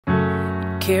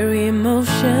carry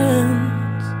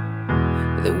emotions,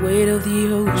 the weight of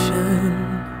the ocean.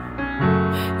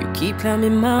 You keep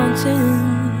climbing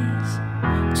mountains,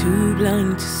 too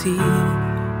blind to see.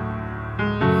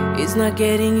 It's not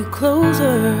getting you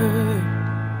closer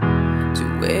to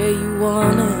where you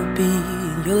wanna be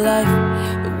in your life.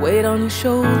 The weight on your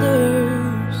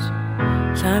shoulders,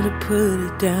 time to put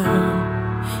it down.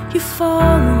 You fall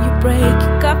and you break, you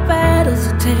got battles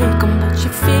to take on, but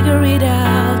you figure it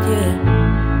out, yeah.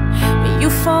 When you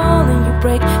fall and you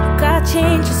break, you got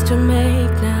changes to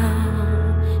make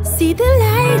now. See the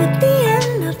light at the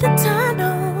end of the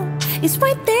tunnel, it's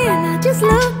right there, now just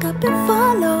look up and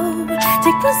follow.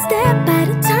 Take one step at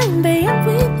a time, babe, I'm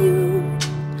with you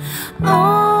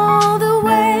all the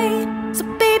way. So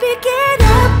baby, get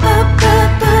up, up,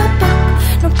 up, up,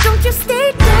 up. No, don't you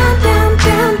stay down, down,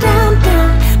 down, down, down.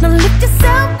 Now lift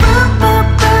yourself up, up,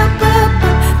 up, up,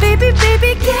 up. Baby,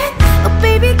 baby, get up,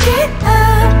 baby, get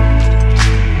up.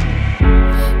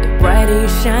 The brighter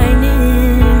you're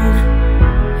shining,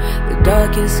 the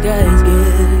darker the skies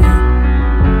get.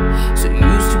 So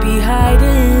used to be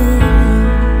hiding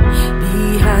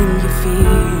behind your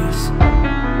fears,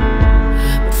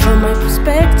 but from my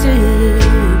perspective,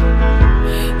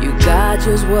 you got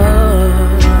just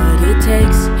what it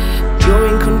takes. You're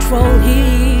in control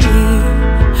here,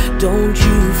 don't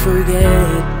you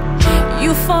forget.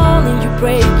 You fall and you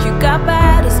break, you got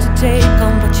battles to take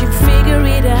on, but you figure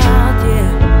it out,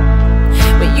 yeah.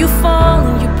 When you fall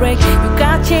and you break, you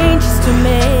got changes to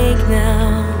make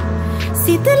now.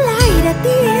 See the light at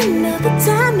the end of the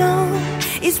tunnel,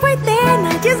 it's right there,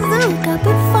 now just look up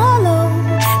and follow.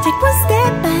 Take one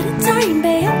step at a time,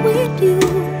 babe, I'm with you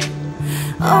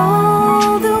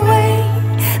all the way.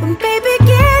 And baby,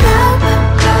 get up,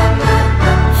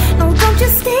 no, don't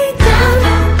just stay down,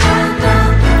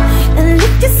 and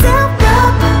lift yourself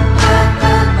up.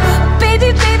 Baby,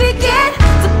 baby, get,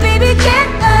 so baby, get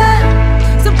up,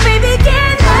 so baby,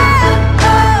 get up.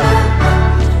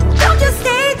 Don't just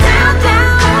stay down,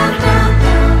 down,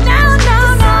 down,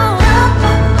 down, down.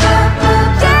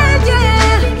 Yeah,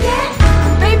 yeah,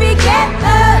 baby, get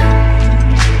up.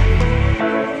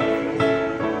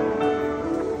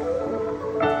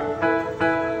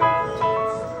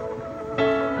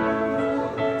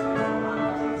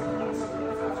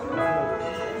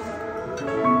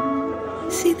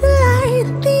 See the light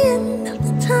at the end of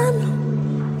the tunnel,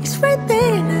 it's right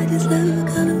there, now just look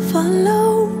up and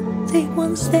follow. Take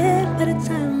one step at a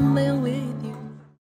time, baby.